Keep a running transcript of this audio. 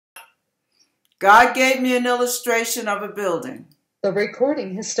God gave me an illustration of a building. The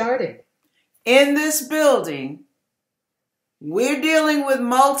recording has started. In this building, we're dealing with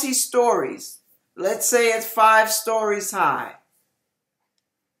multi-stories. Let's say it's 5 stories high.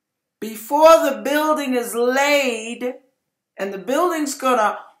 Before the building is laid, and the building's going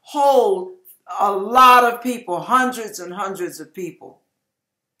to hold a lot of people, hundreds and hundreds of people.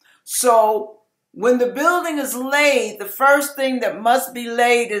 So when the building is laid, the first thing that must be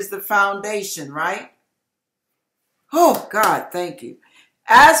laid is the foundation, right? Oh, God, thank you.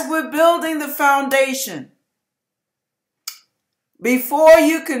 As we're building the foundation, before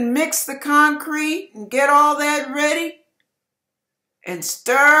you can mix the concrete and get all that ready and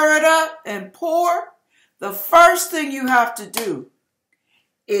stir it up and pour, the first thing you have to do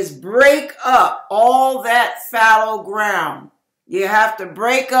is break up all that fallow ground. You have to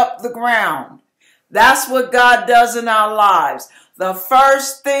break up the ground. That's what God does in our lives. The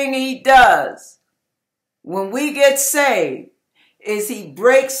first thing he does when we get saved is he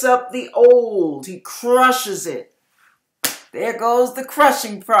breaks up the old. He crushes it. There goes the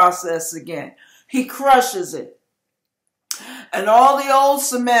crushing process again. He crushes it. And all the old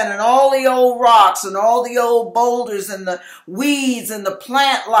cement and all the old rocks and all the old boulders and the weeds and the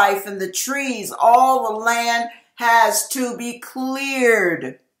plant life and the trees, all the land has to be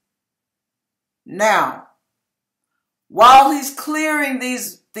cleared. Now, while he's clearing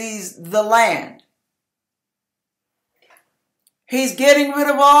the land, he's getting rid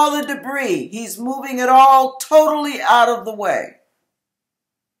of all the debris. He's moving it all totally out of the way.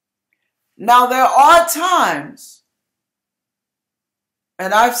 Now, there are times,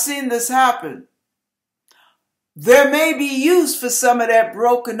 and I've seen this happen, there may be use for some of that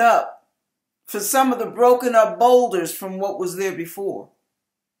broken up, for some of the broken up boulders from what was there before.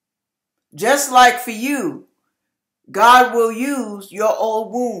 Just like for you, God will use your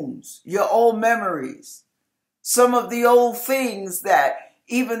old wounds, your old memories, some of the old things that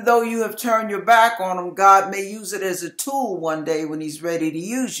even though you have turned your back on them, God may use it as a tool one day when he's ready to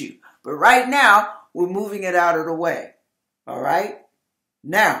use you. But right now, we're moving it out of the way. All right?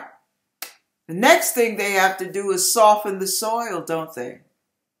 Now, the next thing they have to do is soften the soil, don't they?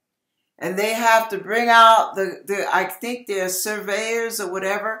 And they have to bring out I think they're surveyors or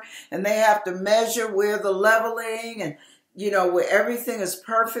whatever, and they have to measure where the leveling and, where everything is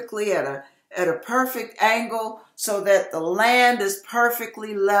perfectly at a perfect angle so that the land is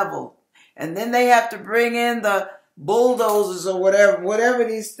perfectly level. And then they have to bring in the bulldozers or whatever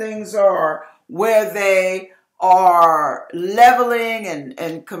these things are, where they are leveling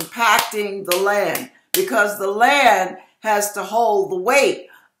and compacting the land, because the land has to hold the weight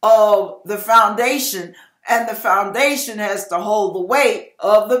of the foundation, and the foundation has to hold the weight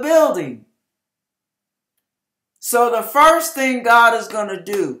of the building. So the first thing God is going to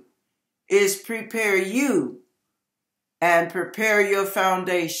do is prepare you and prepare your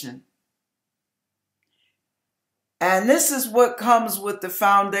foundation. And this is what comes with the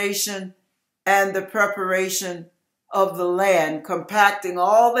foundation and the preparation of the land, compacting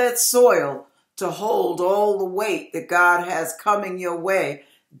all that soil to hold all the weight that God has coming your way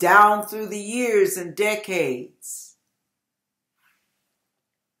down through the years and decades.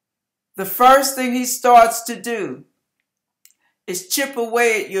 The first thing he starts to do is chip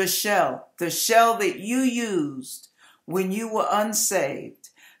away at your shell, the shell that you used when you were unsaved,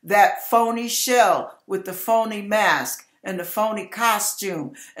 that phony shell with the phony mask and the phony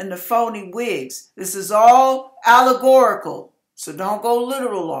costume and the phony wigs. This is all allegorical, so don't go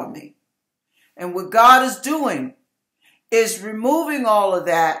literal on me. And what God is doing is removing all of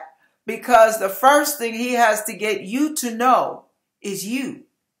that, because the first thing he has to get you to know is you.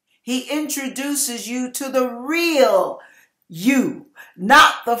 He introduces you to the real you,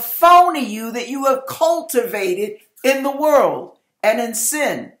 not the phony you that you have cultivated in the world and in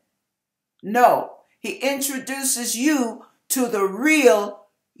sin. No, he introduces you to the real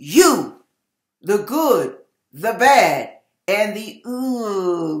you, the good, the bad, and the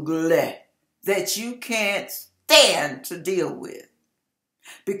ugly that you can't stand to deal with.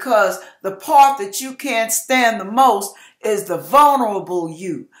 Because the part that you can't stand the most is the vulnerable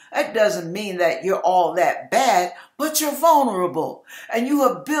you. That doesn't mean that you're all that bad, but you're vulnerable. And you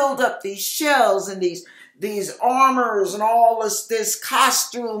have built up these shells and these armors and all this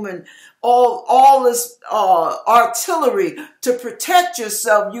costume and all this artillery to protect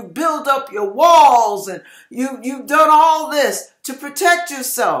yourself. You build up your walls and you've done all this to protect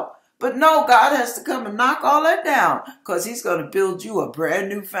yourself. But no, God has to come and knock all that down, because he's going to build you a brand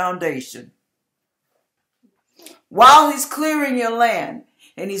new foundation. While he's clearing your land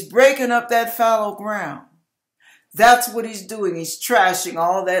and he's breaking up that fallow ground, that's what he's doing. He's trashing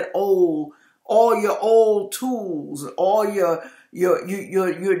all that old all your old tools, all your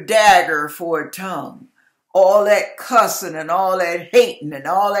dagger for a tongue, all that cussing and all that hating and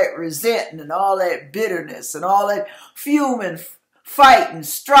all that resenting and all that bitterness and all that fuming, fighting,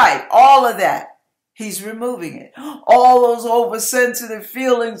 strife, all of that. He's removing it. All those oversensitive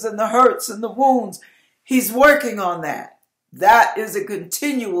feelings and the hurts and the wounds, he's working on that. That is a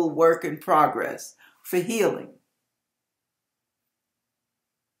continual work in progress for healing.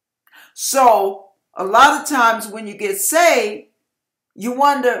 So a lot of times when you get saved, you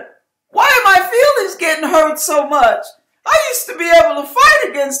wonder, why are my feelings getting hurt so much? I used to be able to fight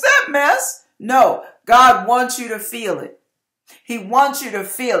against that mess. No, God wants you to feel it. He wants you to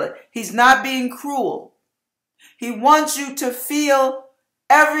feel it. He's not being cruel. He wants you to feel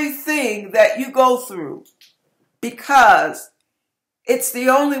everything that you go through, because it's the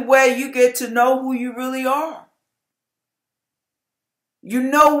only way you get to know who you really are. You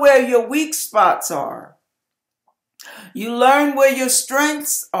know where your weak spots are. You learn where your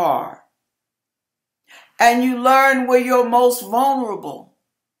strengths are. And you learn where you're most vulnerable.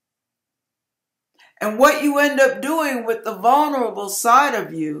 And what you end up doing with the vulnerable side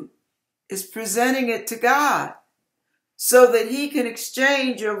of you is presenting it to God so that he can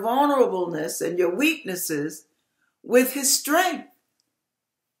exchange your vulnerableness and your weaknesses with his strength.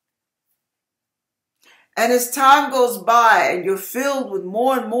 And as time goes by and you're filled with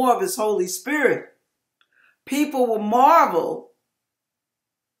more and more of his Holy Spirit, people will marvel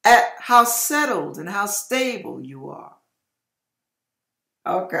at how settled and how stable you are.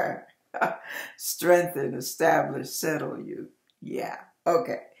 Okay. Strengthen, establish, settle you. Yeah.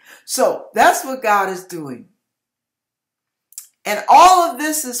 Okay. So that's what God is doing. And all of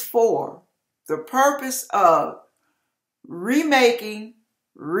this is for the purpose of remaking,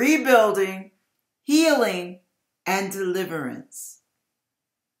 rebuilding, healing, and deliverance.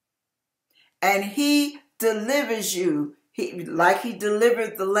 And he delivers you, like he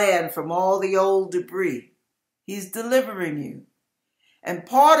delivered the land from all the old debris. He's delivering you. And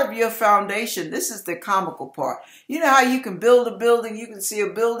part of your foundation, this is the comical part. You know how you can build a building, you can see a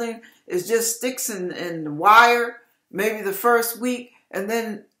building is just sticks and wire, maybe the first week, and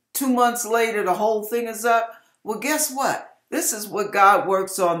then 2 months later the whole thing is up? Well, guess what? This is what God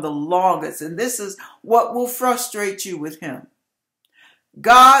works on the longest, and this is what will frustrate you with him.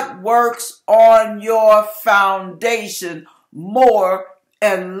 God works on your foundation more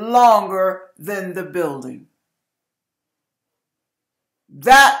and longer than the building.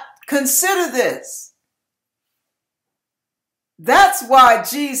 Consider this. That's why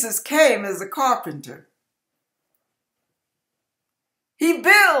Jesus came as a carpenter. He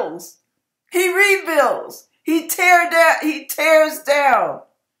builds, he rebuilds, he tears down,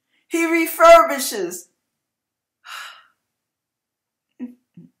 he refurbishes.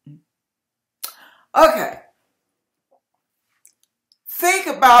 Okay. Think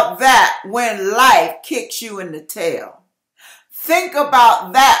about that when life kicks you in the tail. Think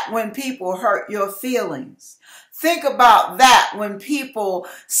about that when people hurt your feelings. Think about that when people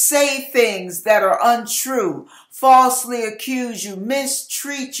say things that are untrue, falsely accuse you,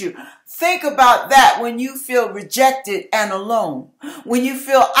 mistreat you. Think about that when you feel rejected and alone, when you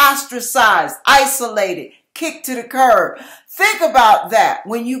feel ostracized, isolated, kicked to the curb. Think about that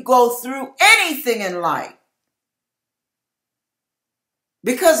when you go through anything in life.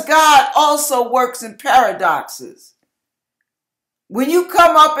 Because God also works in paradoxes. When you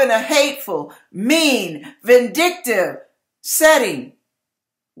come up in a hateful, mean, vindictive setting,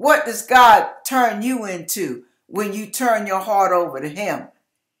 what does God turn you into when you turn your heart over to him?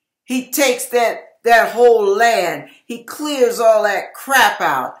 He takes that whole land, he clears all that crap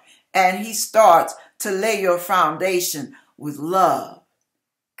out, and he starts to lay your foundation with love,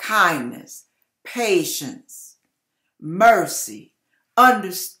 kindness, patience, mercy,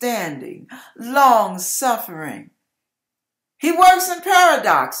 understanding, long-suffering. He works in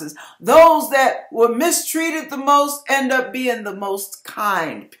paradoxes. Those that were mistreated the most end up being the most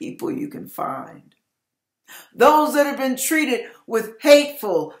kind people you can find. Those that have been treated with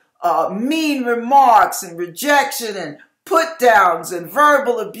hateful, mean remarks and rejection and put downs and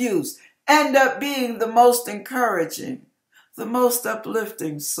verbal abuse end up being the most encouraging, the most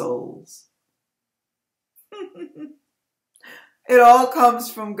uplifting souls. It all comes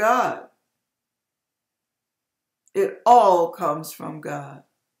from God. It all comes from God.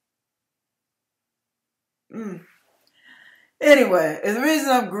 Anyway, and the reason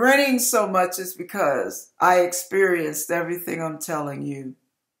I'm grinning so much is because I experienced everything I'm telling you.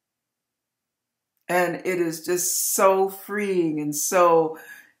 And it is just so freeing and so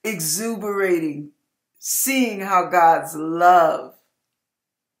exuberating seeing how God's love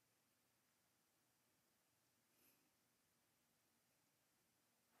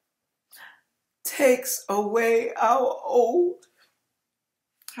takes away our old.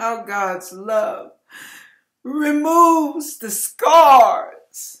 How God's love removes the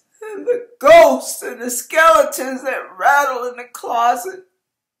scars and the ghosts and the skeletons that rattle in the closet.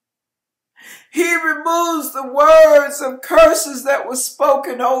 He removes the words of curses that were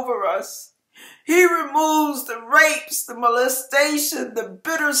spoken over us. He removes the rapes, the molestation, the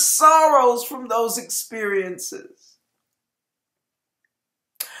bitter sorrows from those experiences.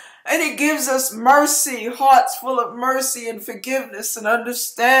 And He gives us mercy, hearts full of mercy and forgiveness and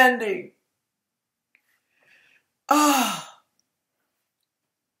understanding.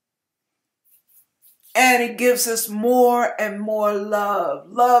 And He gives us more and more love,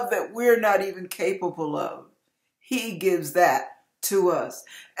 love that we're not even capable of. He gives that to us.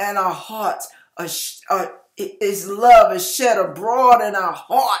 And our hearts, His love is shed abroad in our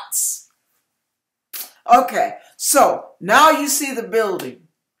hearts. Okay, so now you see the building.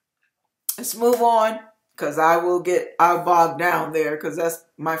 Let's move on, because I'll bog down there, because that's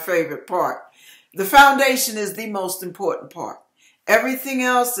my favorite part. The foundation is the most important part. Everything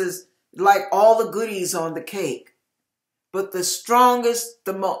else is like all the goodies on the cake. But the strongest,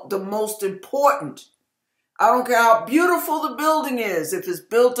 the most important, I don't care how beautiful the building is, if it's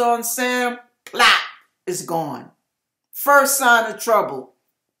built on sand, plop, it's gone. First sign of trouble,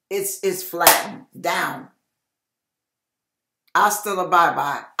 it's flattened down. Hasta la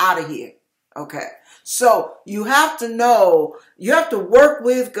bye-bye, out of here. Okay, so you have to know, you have to work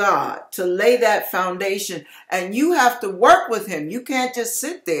with God to lay that foundation, and you have to work with Him. You can't just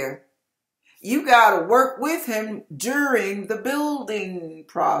sit there. You got to work with Him during the building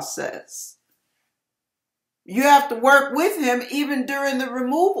process. You have to work with Him even during the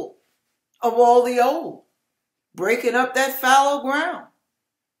removal of all the old, breaking up that fallow ground.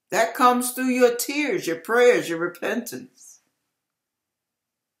 That comes through your tears, your prayers, your repentance.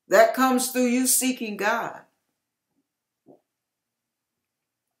 That comes through you seeking God.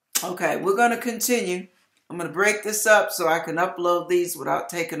 Okay, we're going to continue. I'm going to break this up so I can upload these without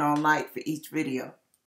taking all night for each video.